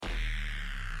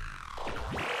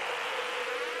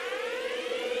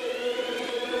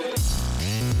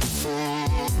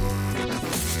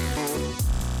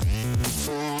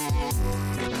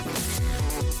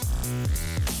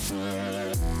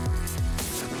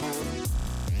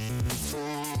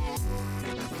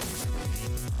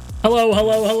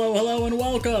Hello, and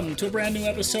welcome to a brand new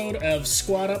episode of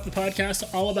Squad Up, the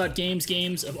podcast all about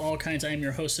games of all kinds. I am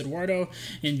your host, Eduardo,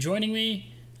 and joining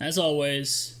me, as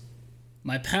always,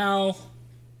 my pal,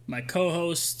 my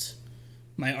co-host,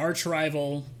 my arch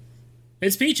rival,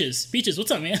 it's Peaches. Peaches, what's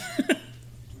up, man?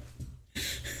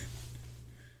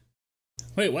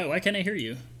 Wait, why can't I hear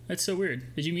you? That's so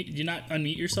weird. Did you not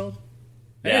unmute yourself?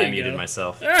 Yeah, I muted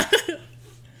myself.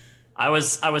 I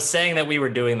was saying that we were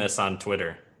doing this on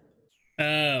Twitter.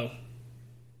 Oh.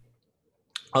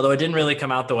 Although it didn't really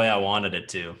come out the way I wanted it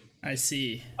to. I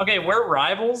see. Okay, we're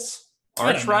rivals?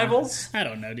 Arch rivals? I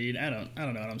don't know, dude. I don't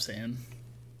know what I'm saying.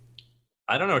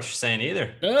 I don't know what you're saying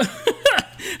either.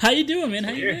 How you doing, man?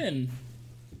 How you been?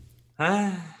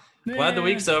 Glad the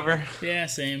week's over. Yeah,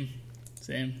 same. It's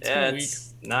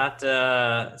it's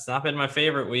not been my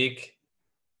favorite week.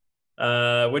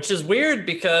 Which is weird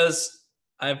because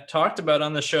I've talked about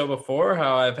on the show before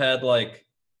how I've had like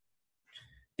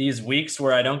these weeks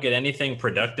where I don't get anything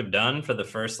productive done for the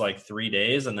first like 3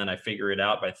 days, and then I figure it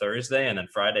out by Thursday, and then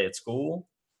Friday at school.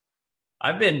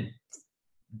 I've been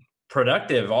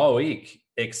productive all week,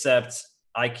 except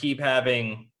I keep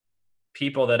having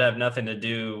people that have nothing to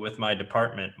do with my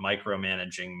department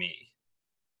micromanaging me.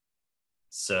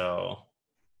 So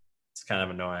it's kind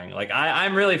of annoying. Like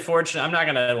I'm really fortunate. I'm not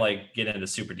going to like get into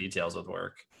super details with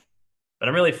work, but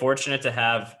I'm really fortunate to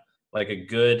have like a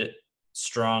good,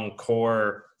 strong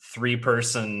core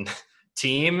 3-person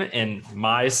team in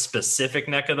my specific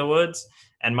neck of the woods.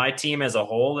 And my team as a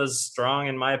whole is strong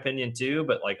in my opinion too.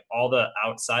 But like all the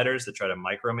outsiders that try to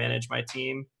micromanage my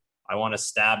team, I want to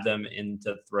stab them in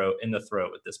the throat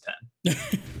with this pen.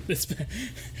 This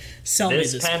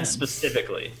pen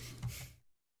specifically.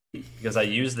 Because I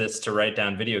use this to write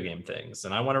down video game things,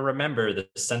 and I want to remember the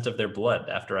scent of their blood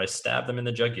after I stab them in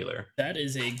the jugular. That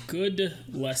is a good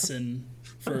lesson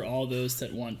for all those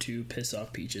that want to piss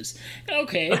off Peaches.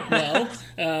 Okay, well,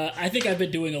 I think I've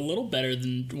been doing a little better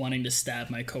than wanting to stab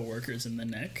my coworkers in the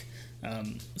neck.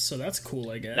 So that's cool,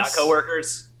 I guess. Not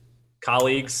coworkers,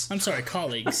 colleagues. I'm sorry,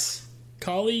 colleagues.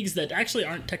 Colleagues that actually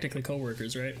aren't technically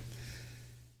coworkers, right?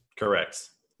 Correct.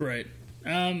 Right.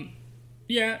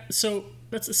 Yeah, so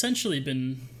that's essentially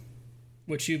been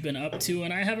what you've been up to,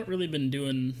 and I haven't really been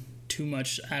doing too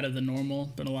much out of the normal.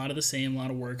 Been a lot of the same, a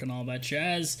lot of work and all that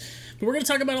jazz. But we're going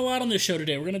to talk about a lot on this show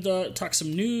today. We're going to talk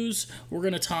some news. We're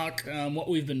going to talk what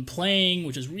we've been playing,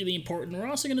 which is really important. We're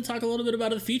also going to talk a little bit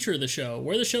about the future of the show,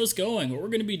 where the show's going, what we're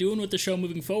going to be doing with the show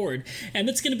moving forward. And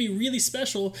it's going to be really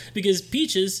special because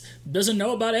Peaches doesn't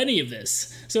know about any of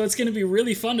this. So it's going to be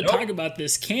really fun to talk about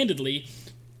this candidly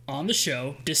on the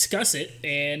show, discuss it,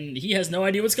 and he has no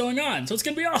idea what's going on. So it's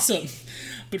going to be awesome.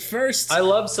 But first, I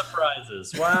love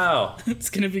surprises. Wow. It's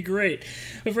going to be great.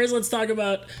 But first, let's start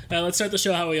the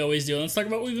show how we always do. Let's talk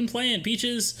about what we've been playing.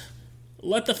 Peaches,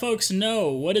 let the folks know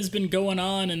what has been going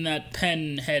on in that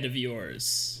pen head of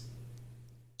yours.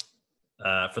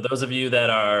 For those of you that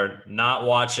are not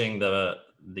watching the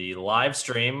live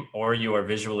stream or you are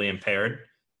visually impaired,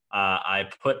 I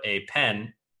put a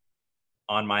pen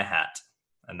on my hat,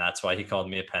 and that's why he called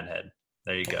me a pen head.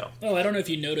 There you go. Oh, I don't know if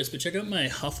you noticed, but check out my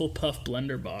Hufflepuff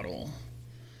blender bottle.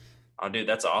 Oh, dude,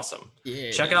 that's awesome. Yeah.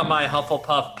 Check out my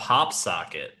Hufflepuff pop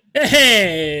socket.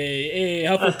 Hey,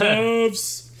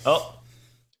 Hufflepuffs. Oh,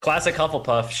 classic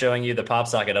Hufflepuff showing you the pop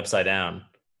socket upside down.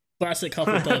 Classic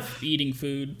Hufflepuff eating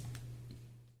food.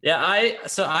 Yeah,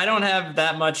 I don't have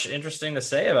that much interesting to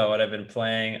say about what I've been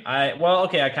playing. I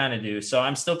kind of do. So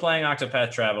I'm still playing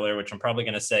Octopath Traveler, which I'm probably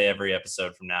going to say every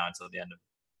episode from now until the end of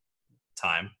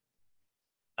time.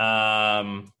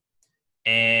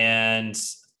 And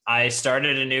I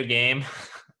started a new game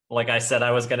like I said I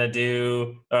was going to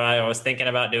do, or I was thinking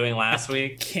about doing last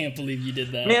week. Can't believe you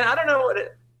did that. Man, I don't know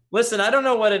I don't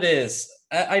know what it is.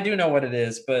 I do know what it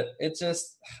is, but it's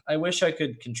just, I wish I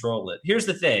could control it. Here's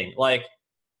the thing. Like,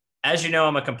 as you know,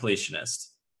 I'm a completionist.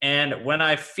 And when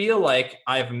I feel like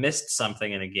I've missed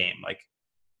something in a game, like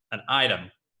an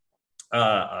item,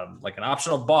 like an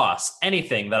optional boss,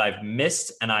 anything that I've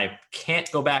missed and I can't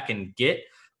go back and get,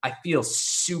 I feel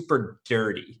super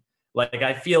dirty. Like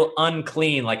I feel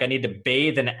unclean, like I need to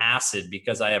bathe in acid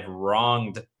because I have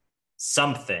wronged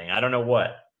something. I don't know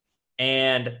what.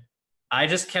 And I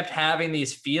just kept having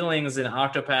these feelings in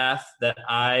Octopath that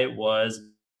I was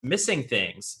missing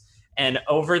things. And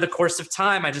over the course of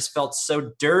time, I just felt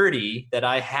so dirty that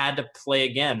I had to play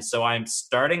again. So I'm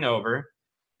starting over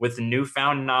with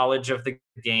newfound knowledge of the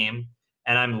game,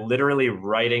 and I'm literally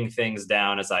writing things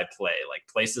down as I play, like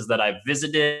places that I've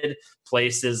visited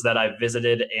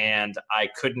and I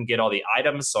couldn't get all the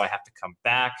items, so I have to come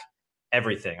back,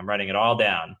 everything. I'm writing it all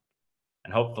down,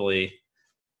 and hopefully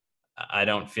I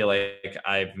don't feel like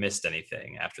I've missed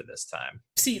anything after this time.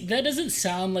 See, that doesn't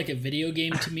sound like a video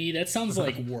game to me. That sounds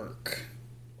like work.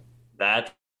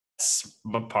 That's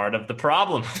part of the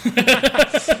problem.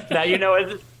 now you know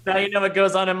it. Now you know what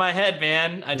goes on in my head,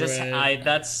 man. Right.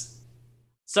 That's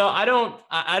so I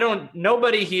don't.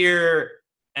 Nobody here,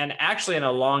 and actually in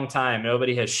a long time,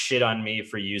 nobody has shit on me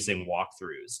for using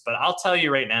walkthroughs. But I'll tell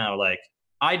you right now, like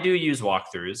I do use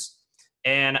walkthroughs.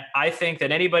 And I think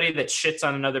that anybody that shits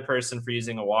on another person for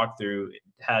using a walkthrough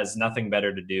has nothing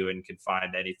better to do and can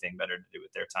find anything better to do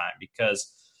with their time.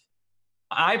 Because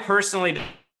I personally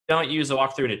don't use a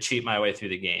walkthrough to cheat my way through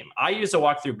the game. I use a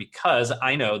walkthrough because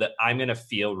I know that I'm going to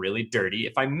feel really dirty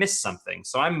if I miss something.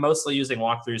 So I'm mostly using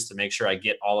walkthroughs to make sure I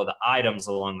get all of the items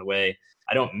along the way.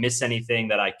 I don't miss anything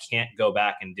that I can't go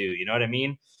back and do. You know what I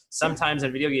mean? Sometimes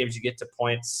in video games, you get to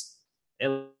points.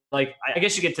 Like I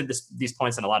guess you get to these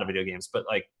points in a lot of video games, but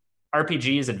like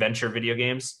RPGs, adventure video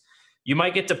games, you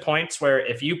might get to points where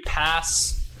if you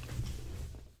pass,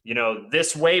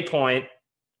 this waypoint,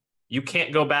 you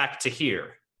can't go back to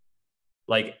here.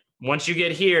 Like once you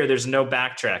get here, there's no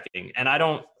backtracking. And I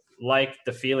don't like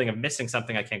the feeling of missing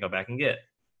something I can't go back and get.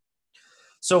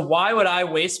 So why would I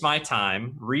waste my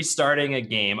time restarting a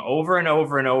game over and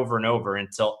over and over and over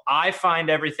until I find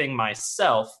everything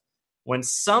myself when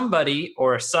somebody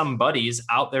or some buddies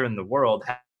out there in the world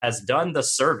has done the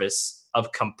service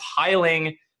of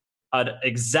compiling an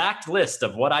exact list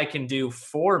of what I can do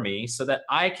for me so that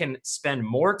I can spend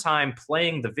more time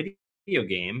playing the video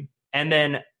game and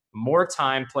then more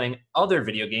time playing other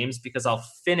video games because I'll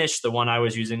finish the one I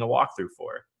was using a walkthrough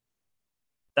for.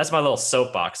 That's my little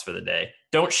soapbox for the day.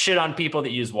 Don't shit on people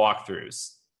that use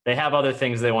walkthroughs. They have other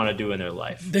things they want to do in their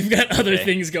life. They've got other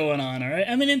things going on, all right?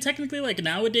 I mean, and technically, like,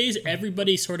 nowadays,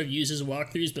 everybody sort of uses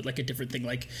walkthroughs, but, like, a different thing.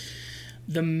 Like,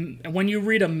 when you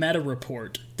read a meta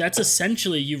report, that's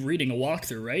essentially you reading a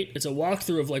walkthrough, right? It's a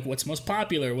walkthrough of, like, what's most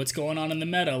popular, what's going on in the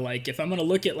meta. Like, if I'm going to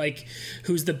look at, like,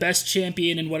 who's the best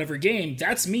champion in whatever game,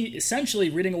 that's me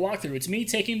essentially reading a walkthrough. It's me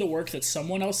taking the work that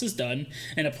someone else has done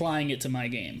and applying it to my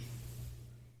game.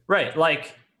 Right,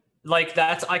 like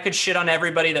that's I could shit on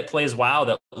everybody that plays WoW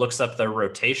that looks up their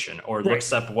rotation or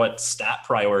looks up what stat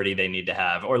priority they need to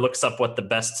have or looks up what the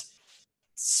best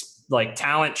like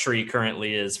talent tree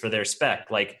currently is for their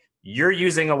spec. Like you're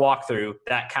using a walkthrough,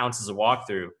 that counts as a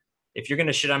walkthrough. If you're going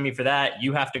to shit on me for that,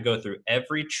 you have to go through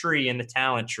every tree in the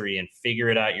talent tree and figure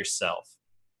it out yourself.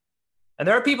 And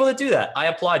there are people that do that. I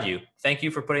applaud you. Thank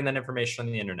you for putting that information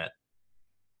on the internet.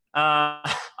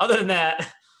 Other than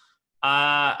that,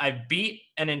 I beat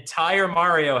an entire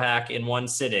Mario hack in one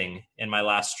sitting in my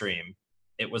last stream.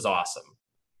 It was awesome.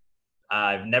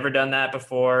 I've never done that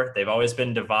before. They've always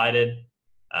been divided,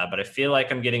 but I feel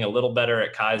like I'm getting a little better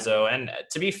at Kaizo. And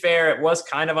to be fair, it was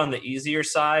kind of on the easier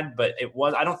side, but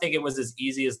I don't think it was as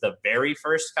easy as the very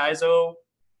first Kaizo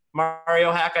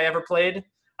Mario hack I ever played.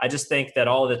 I just think that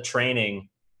all of the training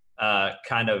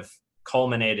kind of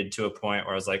culminated to a point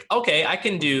where I was like, okay, I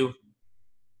can do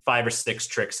 5 or 6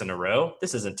 tricks in a row.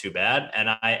 This isn't too bad. And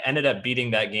I ended up beating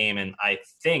that game in, I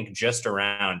think, just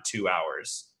around 2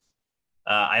 hours.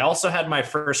 I also had my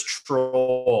first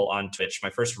troll on Twitch,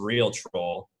 my first real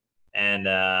troll. And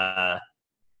that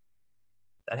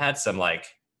had some, like,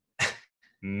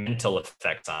 mental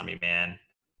effects on me, man.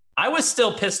 I was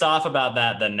still pissed off about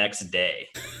that the next day.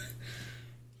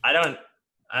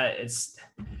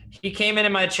 He came into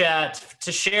my chat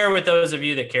to share with those of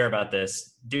you that care about this.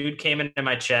 Dude came into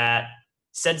my chat,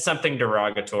 said something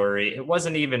derogatory. It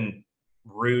wasn't even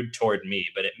rude toward me,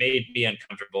 but it made me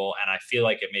uncomfortable, and I feel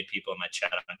like it made people in my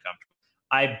chat uncomfortable.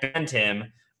 I banned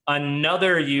him.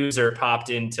 Another user popped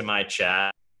into my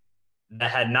chat that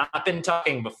had not been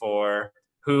talking before,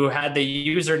 who had the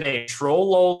username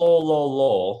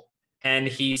trollolololol, and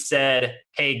he said,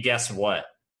 "Hey, guess what?"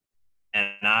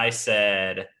 And I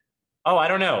said, "Oh, I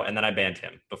don't know." And then I banned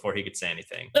him before he could say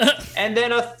anything. And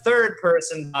then a third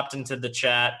person popped into the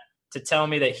chat to tell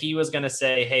me that he was going to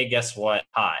say, "Hey, guess what?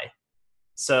 Hi."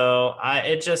 So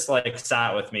it just like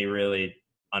sat with me really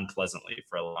unpleasantly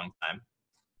for a long time.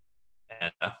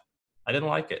 And I didn't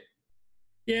like it.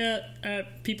 Yeah,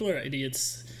 people are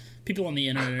idiots. People on the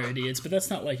internet are idiots, but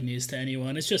that's not like news to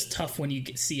anyone. It's just tough when you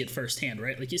see it firsthand,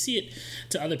 right? Like you see it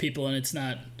to other people and it's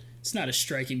not as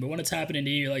striking, but when it's happening to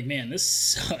you, you're like, man, this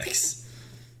sucks.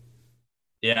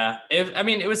 Yeah.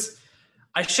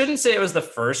 I shouldn't say it was the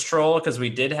first troll because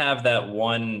we did have that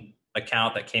one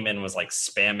account that came in was like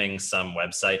spamming some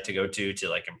website to go to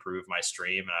like improve my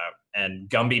stream. And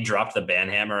Gumby dropped the ban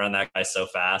hammer on that guy so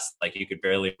fast, like you could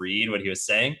barely read what he was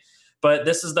saying. But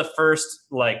this is the first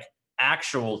like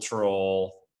actual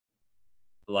troll,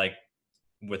 like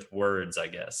with words, I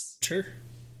guess. Sure.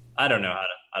 I don't know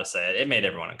how to say it. It made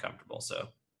everyone uncomfortable, so it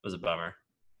was a bummer.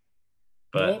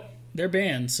 But well, they're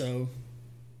banned, so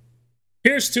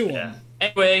here's to them.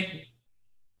 Anyway,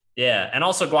 yeah, and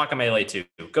also Guacamelee too.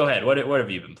 Go ahead. What have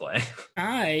you been playing?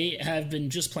 I have been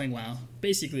just playing WoW.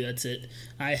 Basically, that's it.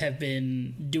 I have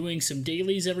been doing some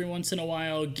dailies every once in a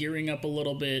while, gearing up a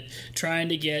little bit, trying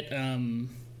to get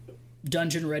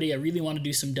dungeon ready. I really want to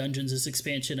do some dungeons this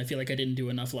expansion. I feel like I didn't do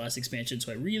enough last expansion,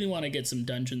 so I really want to get some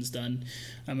dungeons done.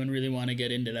 And really want to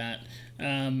get into that.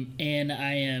 And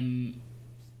I am...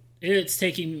 It's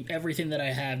taking everything that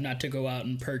I have not to go out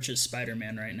and purchase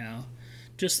Spider-Man right now.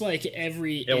 Just like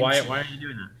every... Yeah, why are you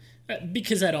doing that?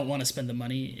 Because I don't want to spend the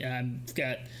money. I've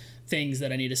got things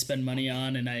that I need to spend money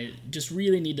on, and I just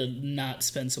really need to not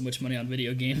spend so much money on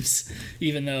video games,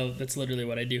 even though that's literally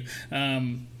what I do.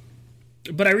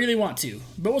 But I really want to.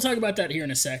 But we'll talk about that here in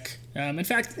a sec. In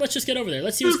fact, let's just get over there.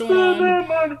 Let's see what's going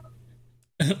on.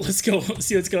 Let's go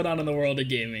see what's going on in the world of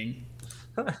gaming.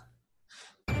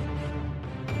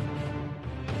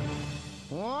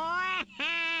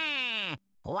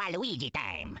 Waluigi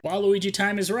time. Waluigi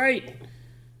time is right.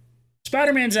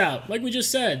 Spider-Man's out. Like we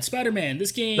just said, Spider-Man.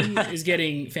 This game is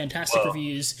getting fantastic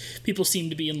reviews. People seem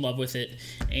to be in love with it.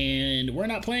 And we're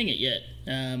not playing it yet.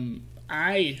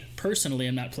 I personally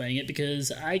am not playing it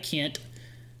because I can't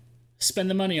spend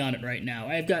the money on it right now.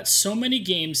 I've got so many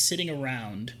games sitting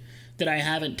around that I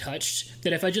haven't touched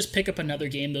that if I just pick up another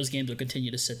game, those games will continue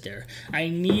to sit there. I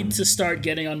need to start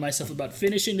getting on myself about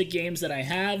finishing the games that I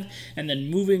have and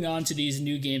then moving on to these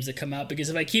new games that come out, because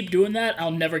if I keep doing that, I'll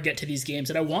never get to these games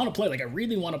that I want to play. Like, I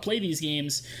really want to play these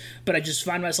games, but I just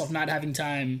find myself not having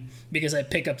time because I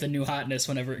pick up the new hotness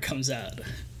whenever it comes out.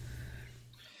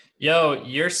 Yo,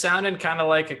 you're sounding kind of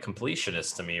like a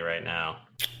completionist to me right now.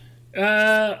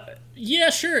 Yeah,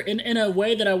 sure. In a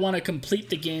way that I want to complete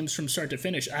the games from start to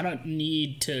finish. I don't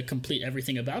need to complete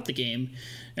everything about the game,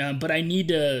 but I need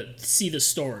to see the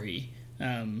story.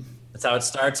 That's how it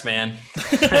starts, man.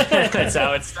 That's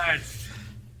how it starts.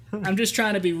 I'm just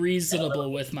trying to be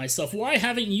reasonable with myself. Why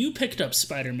haven't you picked up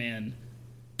Spider-Man,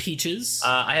 Peaches?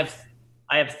 I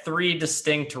have three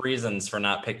distinct reasons for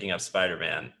not picking up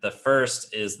Spider-Man. The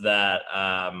first is that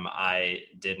I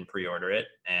didn't pre-order it,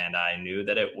 and I knew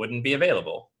that it wouldn't be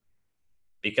available.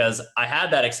 Because I had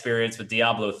that experience with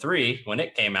Diablo 3 when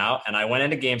it came out, and I went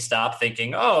into GameStop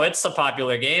thinking, oh, it's a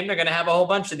popular game. They're going to have a whole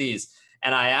bunch of these.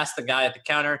 And I asked the guy at the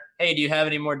counter, hey, do you have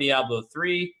any more Diablo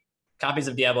 3, copies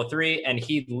of Diablo 3? And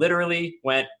he literally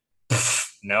went,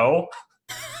 no.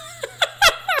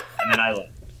 And then I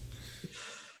left.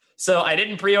 So I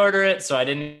didn't pre-order it, so I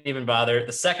didn't even bother.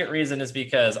 The second reason is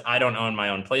because I don't own my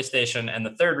own PlayStation. And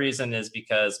the third reason is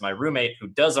because my roommate, who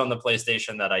does own the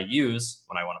PlayStation that I use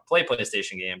when I want to play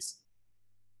PlayStation games,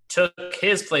 took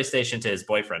his PlayStation to his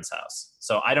boyfriend's house.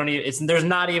 So I don't even, there's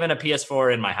not even a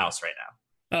PS4 in my house right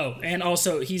now. Oh, and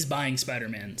also he's buying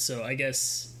Spider-Man. So I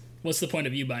guess, what's the point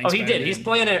of you buying Spider-Man? Oh, he did. He's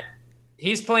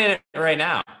playing it right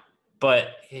now. But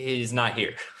he's not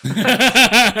here.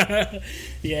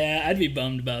 Yeah, I'd be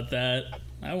bummed about that.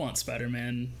 I want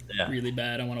Spider-Man really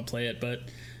bad. I want to play it, but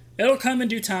it'll come in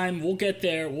due time. We'll get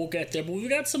there. But we've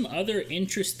got some other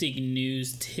interesting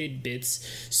news tidbits.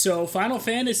 So Final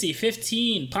Fantasy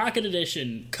 15 Pocket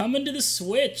Edition coming to the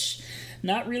Switch.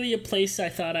 Not really a place I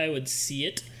thought I would see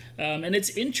it. And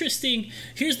it's interesting.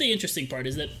 Here's the interesting part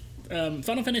is that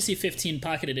Final Fantasy 15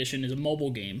 Pocket Edition is a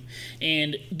mobile game.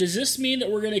 And does this mean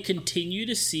that we're going to continue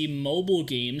to see mobile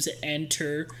games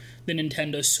enter the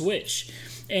Nintendo Switch?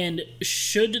 And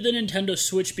should the Nintendo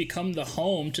Switch become the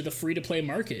home to the free-to-play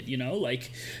market? You know,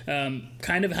 like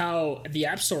kind of how the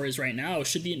App Store is right now.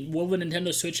 Will the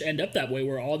Nintendo Switch end up that way,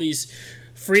 where all these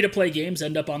free-to-play games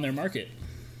end up on their market?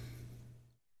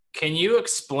 Can you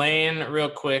explain real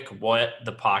quick what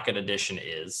the Pocket Edition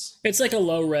is? It's like a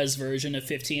low-res version of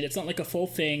 15. It's not like a full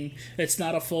thing. It's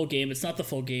not a full game. It's not the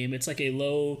full game. It's like a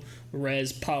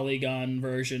low-res polygon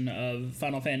version of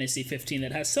Final Fantasy 15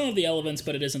 that has some of the elements,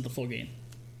 but it isn't the full game.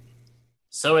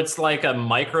 So it's like a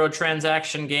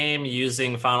microtransaction game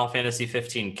using Final Fantasy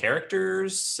 15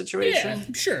 characters situation?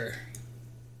 Yeah, sure.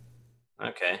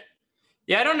 Okay.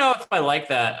 Yeah, I don't know if I like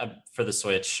that for the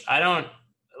Switch. I don't...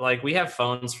 Like, we have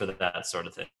phones for that sort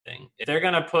of thing. If they're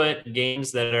going to put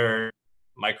games that are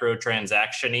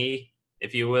microtransaction-y,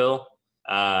 if you will,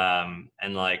 and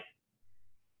like,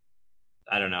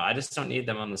 I don't know, I just don't need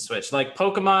them on the Switch. Like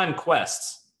Pokemon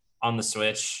Quest on the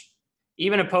Switch,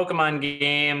 even a Pokemon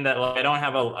game that like, I don't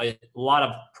have a lot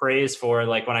of praise for.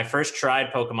 Like, when I first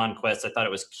tried Pokemon Quest, I thought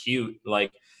it was cute,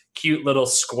 like cute little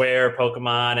square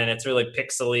Pokemon, and it's really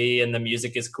pixely, and the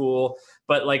music is cool.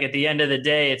 But like at the end of the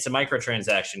day, it's a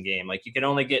microtransaction game. Like you can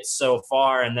only get so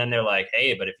far, and then they're like,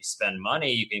 hey, but if you spend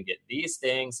money, you can get these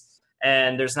things.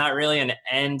 And there's not really an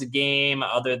end game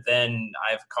other than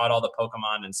I've caught all the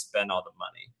Pokemon and spent all the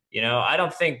money. You know, I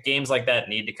don't think games like that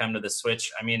need to come to the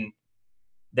Switch. I mean,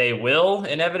 they will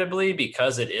inevitably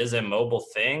because it is a mobile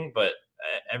thing, but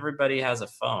everybody has a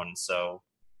phone. So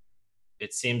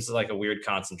it seems like a weird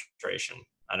concentration.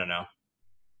 I don't know.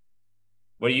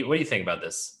 What do you think about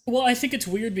this? Well, I think it's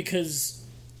weird because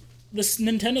this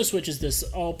Nintendo Switch is this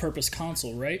all-purpose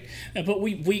console, right? But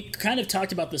we kind of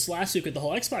talked about this last week with the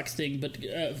whole Xbox thing, but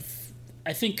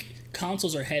I think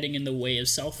consoles are heading in the way of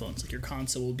cell phones. Like your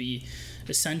console will be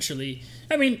essentially,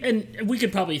 I mean, and we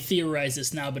could probably theorize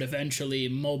this now, but eventually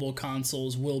mobile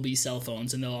consoles will be cell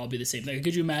phones and they'll all be the same thing.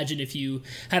 Could you imagine if you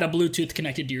had a Bluetooth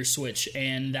connected to your Switch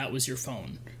and that was your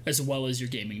phone as well as your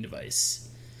gaming device?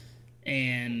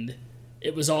 And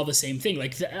it was all the same thing.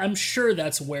 Like, I'm sure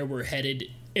that's where we're headed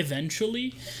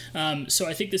eventually. So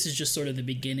I think this is just sort of the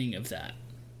beginning of that.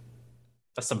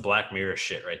 That's some Black Mirror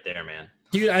shit right there, man.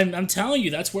 Dude, I'm telling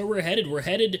you, that's where we're headed. We're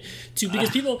headed to,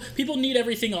 because people need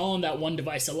everything all on that one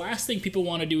device. The last thing people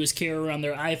want to do is carry around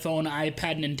their iPhone,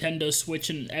 iPad, Nintendo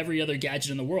Switch, and every other gadget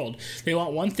in the world. They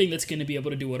want one thing that's going to be able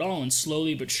to do it all, and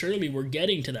slowly but surely we're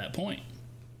getting to that point.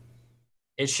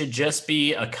 It should just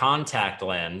be a contact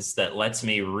lens that lets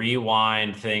me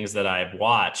rewind things that I've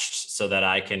watched so that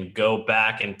I can go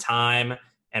back in time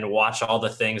and watch all the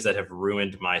things that have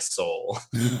ruined my soul.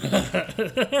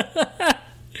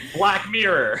 Black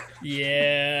Mirror.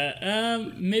 Yeah,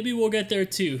 maybe we'll get there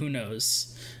too. Who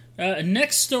knows?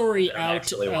 Next story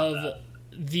out of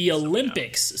the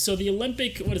Olympics. So the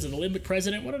Olympic, what is it? Olympic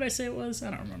president? What did I say it was? I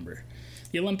don't remember.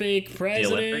 The Olympic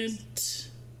president,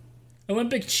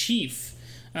 Olympic chief,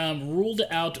 ruled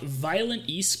out violent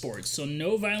esports. So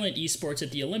no violent esports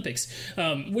at the Olympics,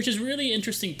 which is really an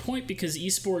interesting point because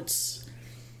esports,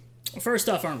 first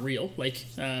off, aren't real. Like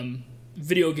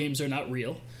video games are not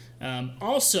real.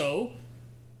 Also,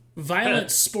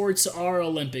 violent sports are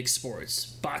Olympic sports.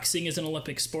 Boxing is an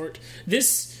Olympic sport.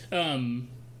 This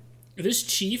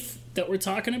chief that we're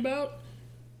talking about,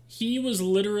 he was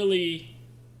literally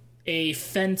a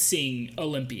fencing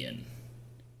Olympian.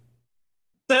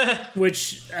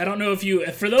 Which, I don't know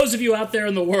for those of you out there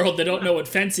in the world that don't know what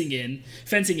fencing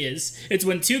is, it's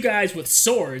when two guys with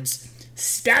swords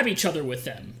stab each other with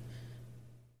them.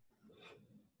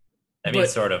 I mean,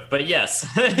 sort of, but yes.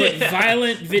 But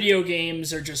violent video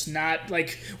games are just not,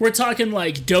 like, we're talking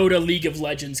like Dota, League of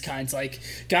Legends kinds. Like,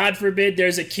 God forbid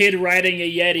there's a kid riding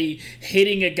a Yeti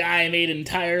hitting a guy made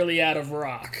entirely out of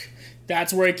rock.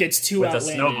 That's where it gets too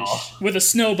outlandish. With a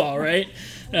snowball, right?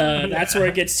 That's where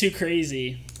it gets too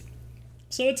crazy.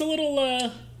 So it's a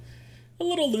little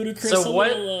ludicrous. So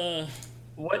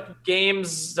what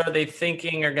games are they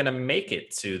thinking are going to make it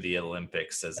to the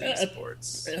Olympics as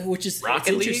esports? Which is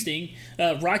interesting.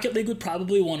 Rocket League would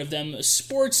probably be one of them.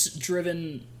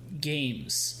 Sports-driven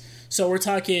games. So we're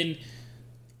talking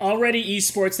already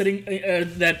esports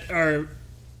that are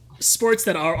sports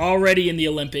that are already in the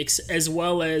Olympics, as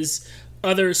well as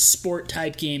other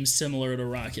sport-type games similar to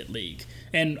Rocket League.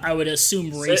 And I would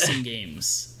assume racing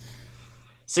games.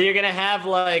 So you're going to have,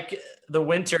 like, the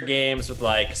winter games with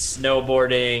like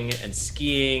snowboarding and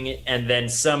skiing, and then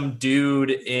some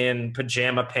dude in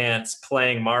pajama pants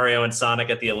playing Mario and Sonic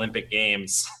at the Olympic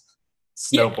Games,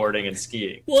 snowboarding and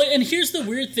skiing. Well, and here's the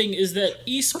weird thing is that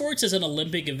esports as an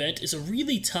Olympic event is a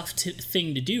really tough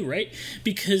thing to do, right?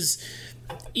 Because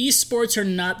esports are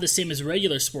not the same as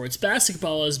regular sports.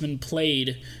 Basketball has been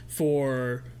played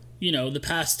for, the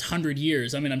past 100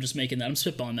 years. I mean, I'm just making that. I'm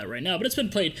spitballing that right now. But it's been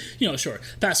played,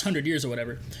 past 100 years or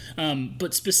whatever.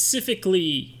 But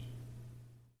specifically,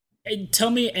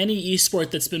 tell me any esport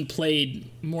that's been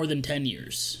played more than 10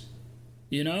 years.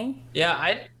 Yeah,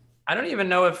 I don't even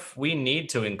know if we need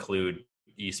to include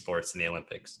esports in the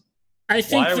Olympics.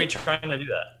 Why are we trying to do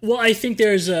that? Well, I think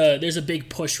there's a big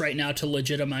push right now to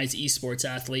legitimize esports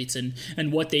athletes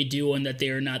and what they do, and that they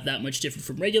are not that much different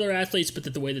from regular athletes, but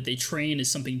that the way that they train is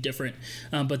something different,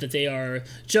 but that they are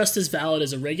just as valid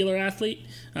as a regular athlete.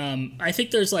 I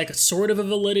think there's like sort of a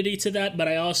validity to that, but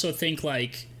I also think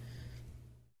like,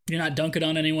 you're not dunking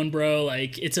on anyone, bro.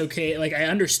 Like, it's okay. Like, I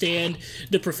understand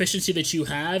the proficiency that you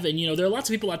have. And, there are lots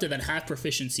of people out there that have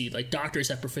proficiency. Like, doctors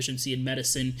have proficiency in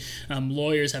medicine.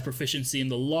 Lawyers have proficiency in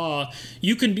the law.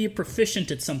 You can be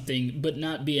proficient at something, but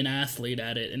not be an athlete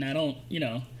at it. And I don't,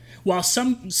 while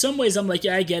some ways I'm like,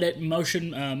 yeah, I get it.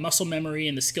 Muscle memory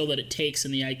and the skill that it takes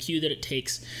and the IQ that it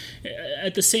takes.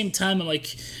 At the same time, I'm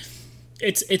like,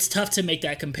 It's tough to make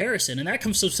that comparison, and that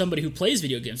comes from somebody who plays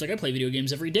video games. Like, I play video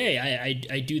games every day.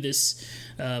 I do this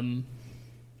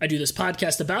I do this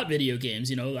podcast about video games.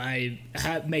 You know, I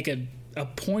make a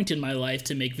point in my life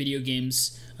to make video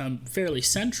games fairly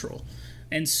central.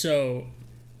 And so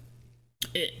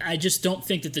I just don't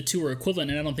think that the two are equivalent,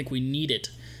 and I don't think we need it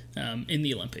in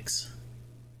the Olympics.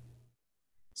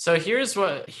 So here's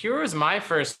my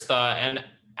first thought, and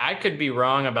I could be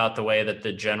wrong about the way that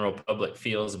the general public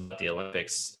feels about the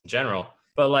Olympics in general.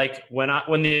 But like when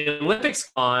the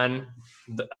Olympics on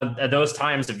at those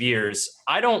times of years,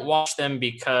 I don't watch them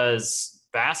because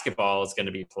basketball is going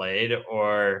to be played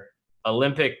or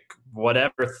Olympic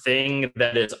whatever thing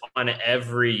that is on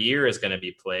every year is going to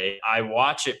be played. I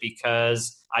watch it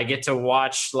because I get to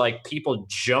watch like people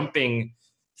jumping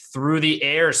through the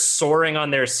air, soaring on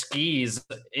their skis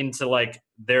into like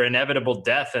their inevitable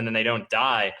death and then they don't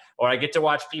die. Or I get to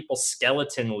watch people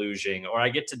skeleton luging, or I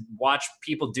get to watch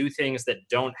people do things that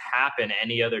don't happen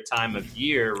any other time of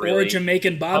year. Really, or a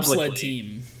Jamaican bobsled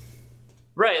team.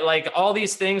 Right. Like all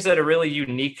these things that are really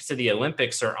unique to the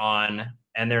Olympics are on,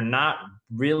 and they're not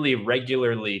really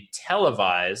regularly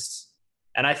televised.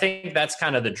 And I think that's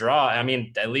kind of the draw. I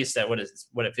mean, at least that what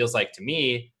it feels like to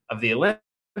me of the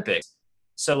Olympics.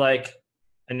 So like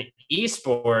an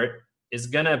esport is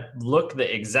going to look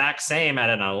the exact same at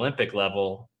an Olympic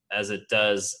level as it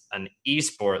does an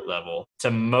esport level to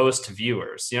most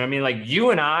viewers. You know what I mean? Like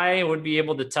you and I would be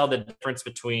able to tell the difference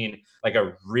between like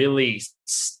a really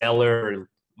stellar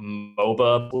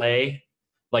MOBA play,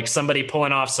 like somebody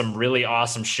pulling off some really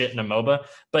awesome shit in a MOBA,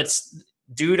 but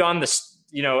dude on the,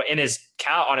 you know, on his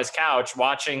couch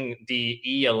watching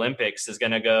the Olympics is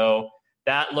going to go,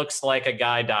 that looks like a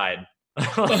guy died.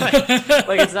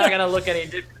 like it's not going to look any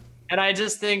different. And I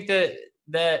just think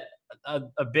that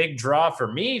a big draw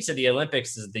for me to the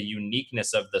Olympics is the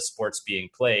uniqueness of the sports being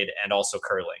played and also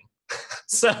curling.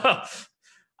 So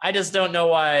I just don't know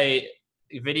why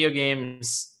video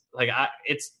games,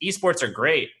 it's esports are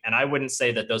great. And I wouldn't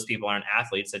say that those people aren't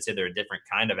athletes. I'd say they're a different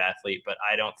kind of athlete, but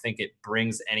I don't think it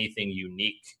brings anything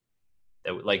unique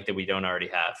that we don't already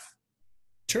have.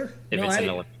 Sure. If it's an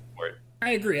Olympic sport.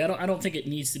 I agree. I don't think it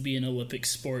needs to be an Olympic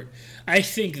sport. I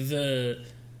think the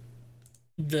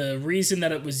reason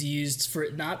that it was used for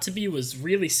it not to be was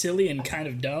really silly and kind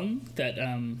of dumb. That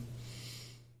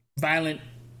violent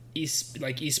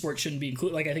esports shouldn't be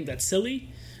included. Like I think that's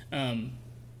silly.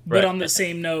 But on the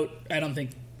same note, I don't think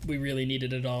we really need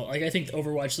it at all. Like I think the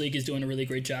Overwatch League is doing a really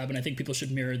great job, and I think people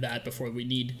should mirror that before we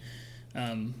need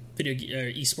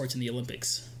esports in the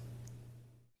Olympics.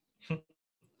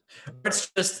 It's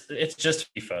just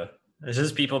FIFA. It's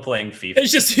just people playing FIFA.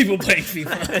 It's just people playing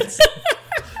FIFA. It's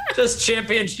just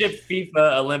championship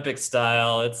FIFA Olympic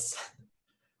style. It's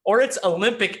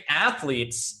Olympic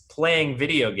athletes playing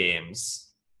video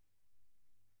games,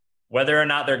 whether or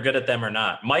not they're good at them or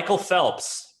not. Michael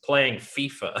Phelps playing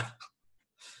FIFA.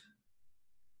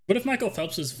 What if Michael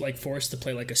Phelps was like forced to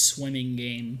play like a swimming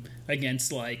game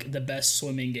against like the best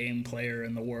swimming game player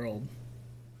in the world?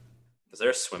 Is there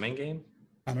a swimming game?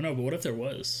 I don't know, but what if there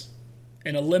was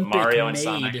an Olympic Mario and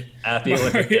Sonic at the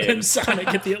Olympic Games? And Sonic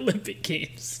at the Olympic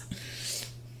Games.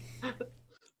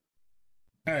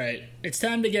 All right, it's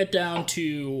time to get down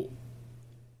to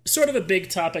sort of a big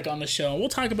topic on the show. We'll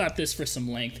talk about this for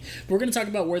some length. We're going to talk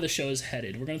about where the show is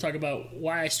headed. We're going to talk about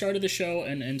why I started the show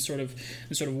and sort of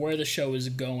where the show is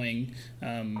going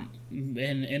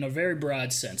in a very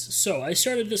broad sense. So I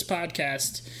started this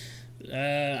podcast.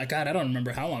 I don't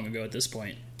remember how long ago at this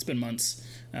point. It's been months.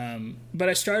 But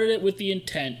I started it with the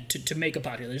intent to make a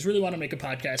podcast. I just really want to make a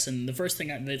podcast, and the first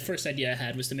idea I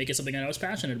had was to make it something that I was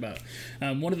passionate about.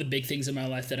 One of the big things in my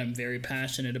life that I'm very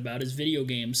passionate about is video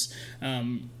games,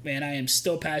 and I am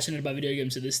still passionate about video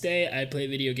games to this day. I play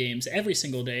video games every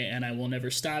single day, and I will never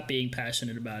stop being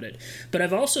passionate about it. But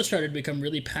I've also started to become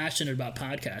really passionate about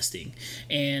podcasting,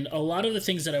 and a lot of the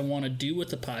things that I want to do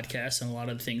with the podcast, and a lot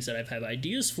of the things that I've had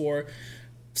ideas for,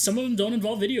 some of them don't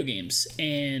involve video games.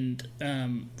 And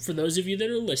for those of you that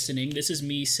are listening, this is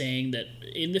me saying that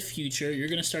in the future, you're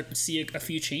going to start to see a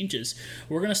few changes.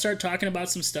 We're going to start talking about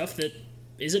some stuff that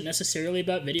isn't necessarily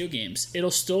about video games.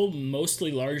 It'll still mostly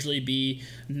largely be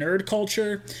nerd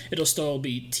culture. It'll still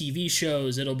be TV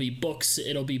shows. It'll be books.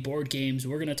 It'll be board games.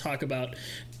 We're going to talk about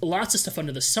lots of stuff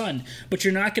under the sun, but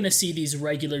you're not going to see these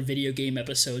regular video game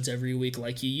episodes every week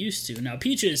like you used to. Now,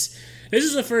 Peaches, this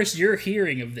is the first you're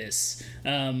hearing of this.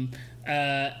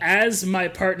 As my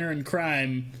partner in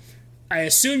crime, I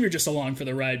assume you're just along for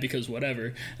the ride because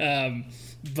whatever.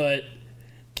 But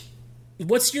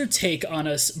what's your take on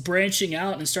us branching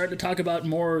out and starting to talk about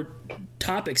more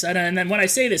topics? And then when I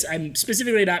say this, I'm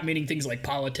specifically not meaning things like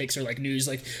politics or like news.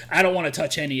 Like, I don't want to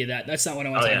touch any of that. That's not what I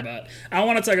want to talk about. I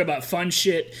want to talk about fun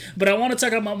shit, but I want to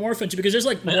talk about more fun shit because there's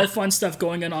like more fun stuff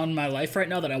going on in my life right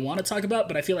now that I want to talk about,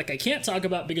 but I feel like I can't talk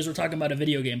about because we're talking about a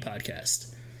video game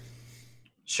podcast.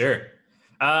 Sure.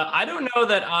 I don't know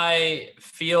that I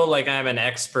feel like I'm an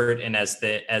expert in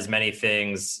as many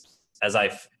things as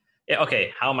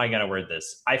okay, how am I going to word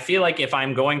this? I feel like if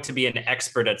I'm going to be an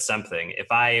expert at something, if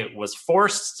I was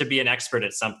forced to be an expert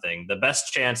at something, the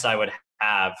best chance I would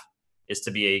have is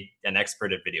to be an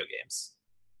expert at video games.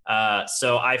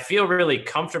 So I feel really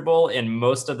comfortable in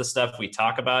most of the stuff we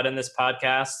talk about in this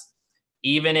podcast,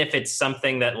 even if it's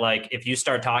something that, like, if you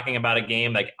start talking about a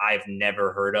game like I've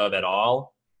never heard of at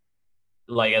all,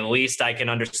 like, at least I can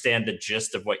understand the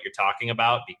gist of what you're talking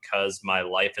about because my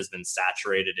life has been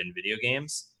saturated in video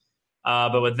games.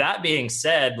 But with that being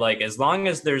said, like, as long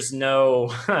as there's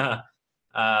no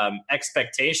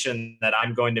expectation that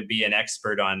I'm going to be an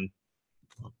expert on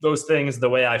those things the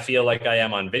way I feel like I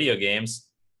am on video games,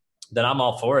 then I'm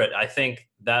all for it. I think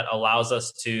that allows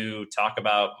us to talk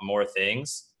about more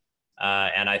things.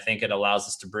 And I think it allows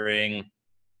us to bring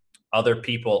other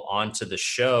people onto the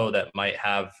show that might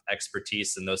have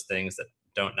expertise in those things that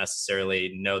don't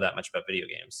necessarily know that much about video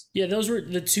games. Yeah, those were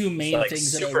the two main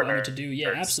things that I wanted to do.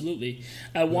 Yeah, absolutely.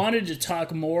 I wanted to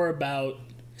talk more about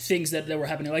things that were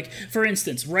happening. Like, for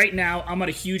instance, right now, I'm on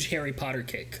a huge Harry Potter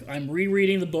kick. I'm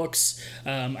rereading the books.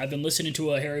 I've been listening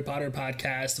to a Harry Potter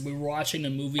podcast. We were watching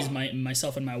the movies,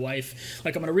 myself and my wife.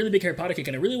 Like, I'm on a really big Harry Potter kick,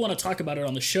 and I really want to talk about it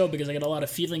on the show because I get a lot of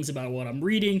feelings about what I'm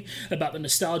reading, about the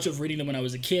nostalgia of reading them when I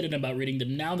was a kid, and about reading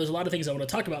them now. There's a lot of things I want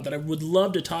to talk about that I would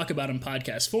love to talk about in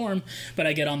podcast form, but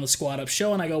I get on the Squad Up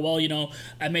show, and I go, well, you know,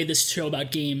 I made this show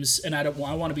about games, and I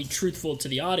want to be truthful to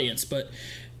the audience. But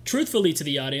truthfully to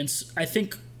the audience, I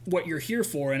think what you're here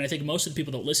for, and I think most of the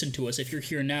people that listen to us, if you're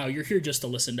here now, you're here just to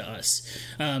listen to us.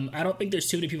 I don't think there's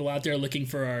too many people out there looking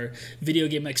for our video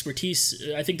game expertise.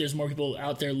 I think there's more people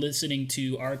out there listening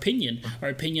to our opinion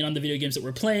on the video games that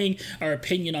we're playing, our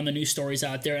opinion on the new stories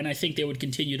out there, and I think they would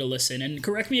continue to listen. And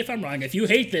correct me if I'm wrong. If you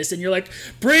hate this and you're like,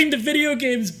 bring the video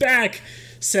games back,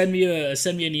 send me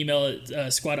an email at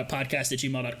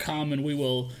squaduppodcast@gmail.com, and we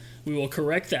will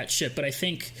correct that shit. But I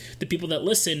think the people that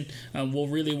listen will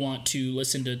really want to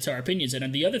listen to our opinions.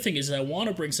 And the other thing is I want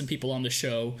to bring some people on the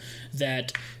show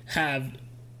that have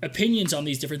opinions on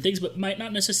these different things, but might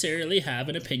not necessarily have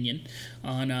an opinion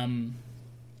on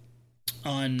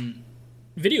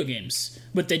video games,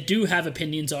 but they do have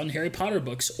opinions on Harry Potter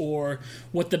books, or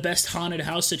what the best haunted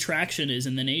house attraction is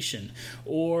in the nation,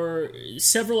 or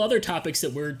several other topics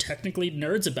that we're technically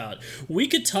nerds about. We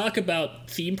could talk about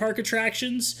theme park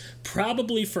attractions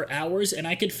probably for hours, and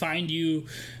I could find you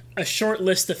a short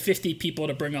list of 50 people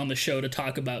to bring on the show to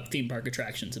talk about theme park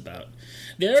attractions about.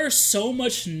 There's so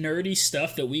much nerdy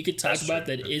stuff that we could talk about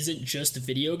that isn't just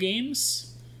video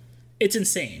games. It's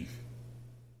insane.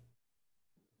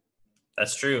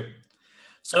 That's true.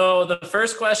 So the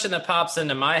first question that pops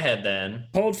into my head then...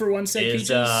 Hold for 1 sec,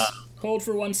 Peaches. Hold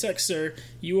for 1 sec, sir.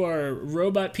 You are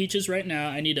Robot Peaches right now.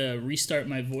 I need to restart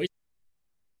my voice.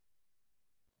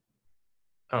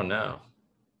 Oh, no.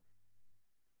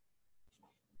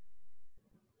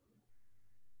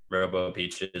 Robo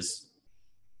Peaches.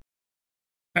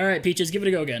 All right, Peaches, give it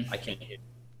a go again. I can't hear.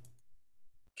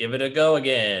 Give it a go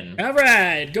again. All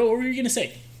right, go. What were you going to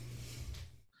say?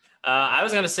 I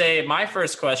was going to say my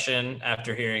first question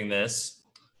after hearing this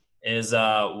is,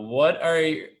 what are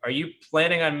you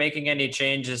planning on making any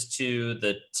changes to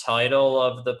the title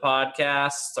of the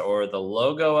podcast or the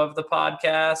logo of the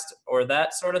podcast or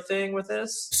that sort of thing with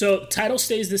this? So title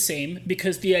stays the same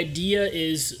because the idea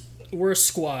is we're a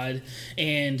squad,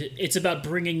 and it's about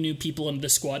bringing new people into the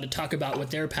squad to talk about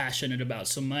what they're passionate about.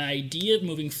 So my idea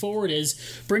moving forward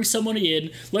is bring someone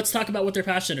in, let's talk about what they're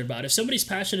passionate about. If somebody's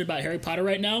passionate about Harry Potter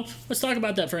right now, let's talk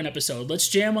about that for an episode. Let's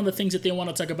jam on the things that they want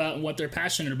to talk about and what they're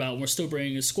passionate about, and we're still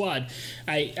bringing a squad.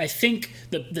 I think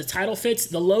the title fits.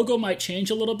 The logo might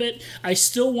change a little bit. I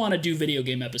still want to do video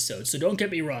game episodes, so don't get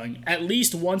me wrong. At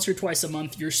least once or twice a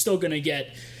month, you're still going to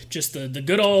get just the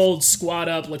good old Squad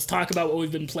Up. Let's talk about what we've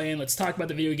been playing. Let's talk about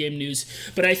the video game news.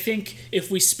 But I think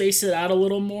if we space it out a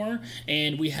little more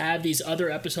and we have these other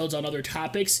episodes on other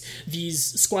topics, these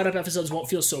Squad Up episodes won't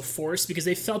feel so forced because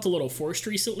they felt a little forced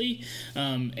recently,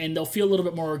 and they'll feel a little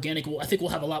bit more organic. I think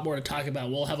we'll have a lot more to talk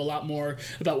about. We'll have a lot more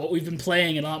about what we've been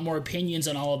playing and a lot more opinions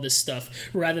on all of this stuff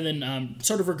rather than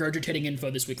sort of regurgitating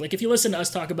info this week. Like if you listen to us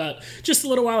talk about just a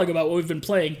little while ago about what we've been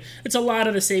playing, it's a lot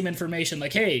of the same information.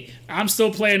 Like, hey, I'm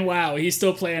still playing playing WoW. He's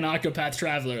still playing Octopath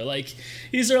Traveler. Like,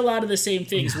 these are a lot of the same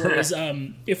things. Whereas,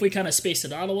 if we kind of space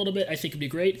it out a little bit, I think it'd be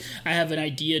great. I have an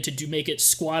idea to make it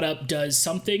Squad Up does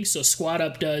something. So Squad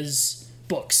Up does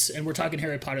books, and we're talking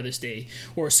Harry Potter this day.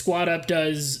 Or Squad Up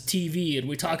does TV, and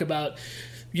we talk about,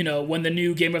 when the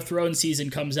new Game of Thrones season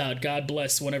comes out. God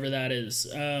bless whenever that is.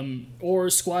 Or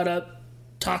Squad Up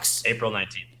talks... April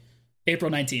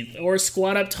 19th. Or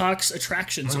Squad Up talks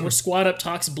attractions, or Squad Up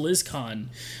talks BlizzCon,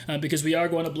 because we are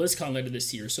going to BlizzCon later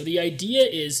this year. So the idea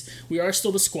is we are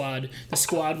still the squad. The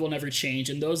squad will never change,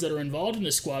 and those that are involved in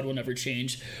the squad will never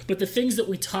change. But the things that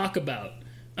we talk about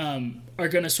are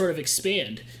going to sort of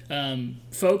expand.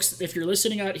 Folks, if you're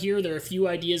listening out here, there are a few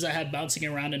ideas I have bouncing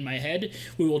around in my head.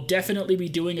 We will definitely be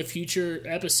doing a future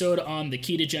episode on the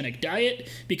ketogenic diet,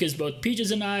 because both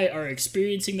Peaches and I are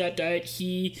experiencing that diet.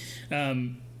 He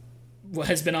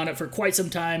has been on it for quite some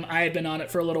time. I have been on it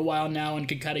for a little while now, and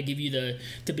can kind of give you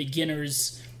the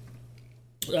beginner's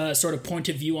sort of point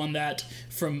of view on that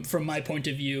from my point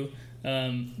of view.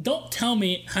 Don't tell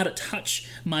me how to touch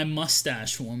my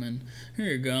mustache, woman.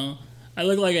 Here you go. I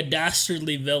look like a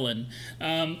dastardly villain.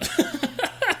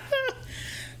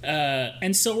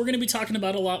 And so we're going to be talking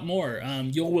about a lot more.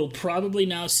 You will probably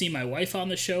now see my wife on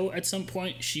the show at some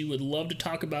point. She would love to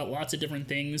talk about lots of different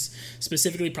things,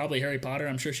 specifically probably Harry Potter.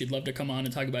 I'm sure she'd love to come on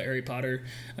and talk about Harry Potter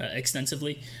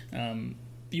extensively.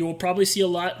 You will probably see a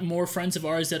lot more friends of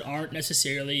ours that aren't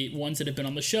necessarily ones that have been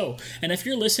on the show. And if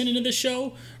you're listening to the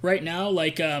show right now,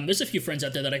 like there's a few friends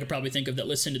out there that I could probably think of that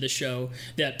listen to the show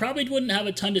that probably wouldn't have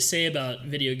a ton to say about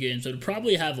video games, but would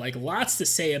probably have like lots to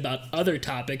say about other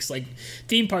topics like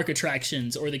theme park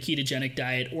attractions or the ketogenic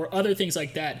diet or other things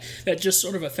like that just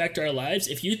sort of affect our lives.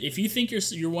 If you think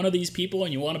you're one of these people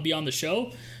and you want to be on the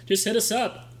show, just hit us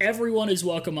up. Everyone is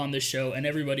welcome on this show, and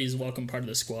everybody is welcome part of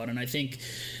the squad. And I think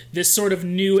this sort of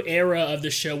new era of the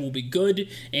show will be good,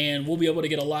 and we'll be able to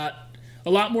get a lot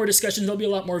more discussions. They'll be a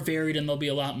lot more varied, and they'll be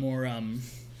a lot more, I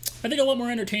think, a lot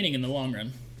more entertaining in the long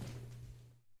run.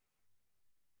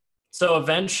 So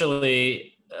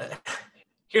eventually,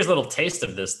 here's a little taste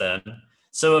of this then.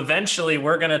 So eventually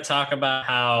we're going to talk about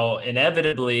how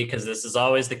inevitably, because this is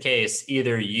always the case,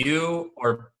 either you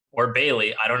or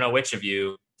Bailey, I don't know which of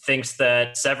you, thinks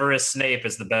that Severus Snape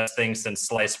is the best thing since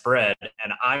sliced bread,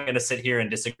 and I'm going to sit here and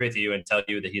disagree with you and tell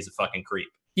you that he's a fucking creep.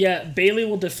 Yeah, Bailey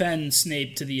will defend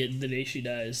Snape to the day she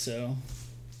dies, so...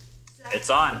 It's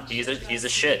on. He's a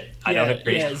shit. I don't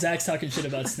agree. Yeah, Zach's talking shit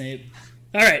about Snape.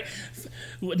 All right,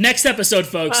 next episode,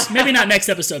 folks. Maybe not next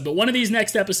episode, but one of these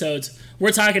next episodes,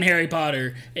 we're talking Harry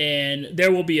Potter, and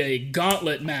there will be a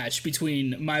gauntlet match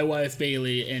between my wife,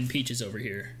 Bailey, and Peaches over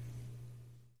here.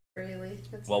 Really?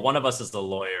 Well, one of us is the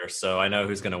lawyer, so I know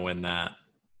who's going to win that.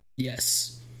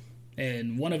 Yes.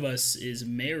 And one of us is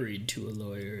married to a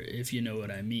lawyer, if you know what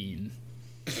I mean.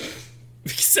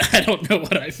 Because I don't know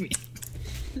what I mean.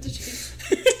 Did you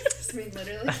just mean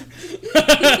literally?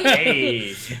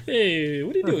 Hey,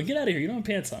 what are you doing? Get out of here. You don't have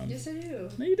pants on. Yes, I do.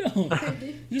 No, you don't. I do.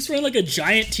 You're just wearing like a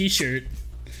giant t-shirt.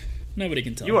 Nobody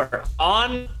can tell. You are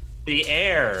on the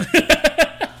air.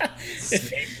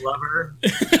 Snape lover.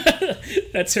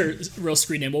 That's her real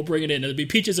screen name. We'll bring it in. It'll be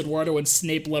Peaches Eduardo and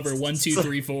Snape Lover 1, 2,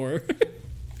 3, 4.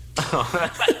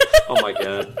 Oh my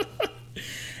god.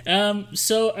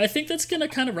 So I think that's going to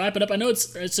kind of wrap it up. I know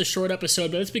it's a short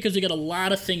episode, but it's because we got a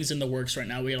lot of things in the works right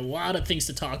now. We got a lot of things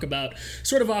to talk about,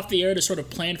 sort of off the air to sort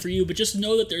of plan for you, but just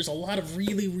know that there's a lot of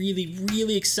really, really,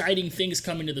 really exciting things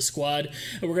coming to the squad,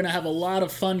 and we're going to have a lot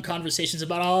of fun conversations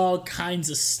about all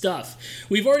kinds of stuff.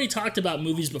 We've already talked about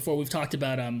movies before. We've talked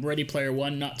about Ready Player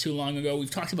One not too long ago. We've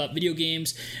talked about video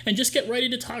games, and just get ready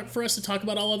to talk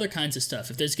about all other kinds of stuff.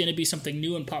 If there's going to be something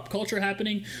new in pop culture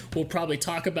happening, we'll probably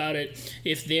talk about it.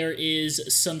 If there is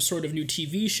some sort of new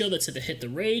TV show that's at the hit the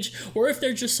rage, or if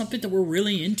there's just something that we're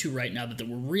really into right now that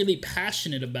we're really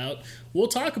passionate about, we'll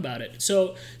talk about it.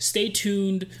 So stay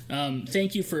tuned.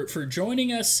 Thank you for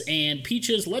joining us. And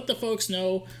Peaches, let the folks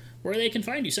know where they can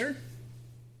find you, sir.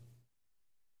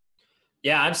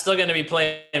 Yeah, I'm still going to be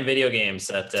playing video games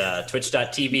at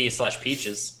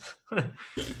twitch.tv/Peaches.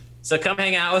 So come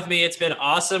hang out with me. It's been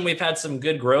awesome. We've had some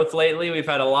good growth lately. We've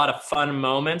had a lot of fun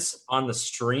moments on the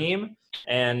stream.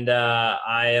 And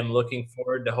I am looking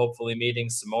forward to hopefully meeting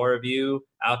some more of you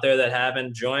out there that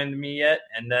haven't joined me yet.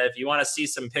 And if you want to see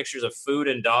some pictures of food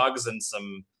and dogs and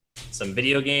some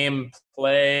video game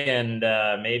play and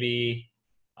maybe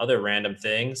other random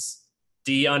things,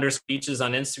 D_Peaches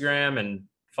on Instagram, and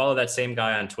follow that same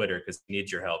guy on Twitter because he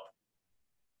needs your help.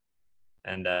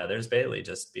 And there's Bailey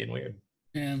just being weird.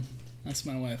 Yeah, that's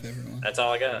my wife, everyone. That's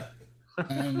all I got.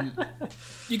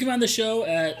 You can find the show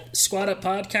at Squad Up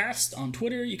Podcast on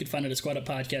Twitter. You can find it at Squad Up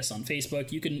Podcast on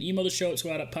Facebook. You can email the show at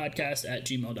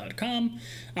squaduppodcast@gmail.com.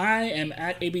 I am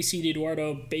at ABC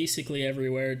Eduardo basically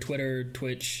everywhere. Twitter,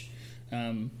 Twitch,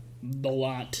 the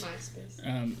lot.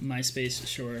 MySpace,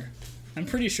 sure. I'm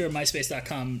pretty sure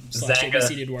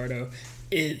myspace.com/ABC Eduardo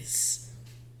is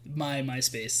my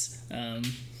MySpace.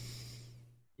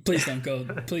 Please don't go.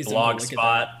 Please don't go look at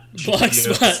that.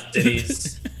 Blogspot.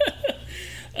 Cities.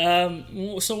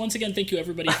 So once again, thank you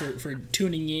everybody for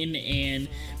tuning in, and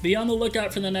be on the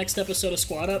lookout for the next episode of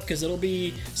Squad Up, because it'll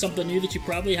be something new that you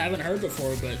probably haven't heard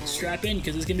before, but strap in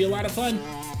because it's going to be a lot of fun.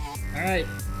 Alright,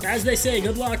 as they say,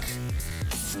 good luck,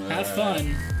 have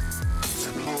fun,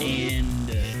 and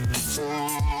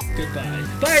goodbye.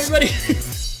 Bye everybody!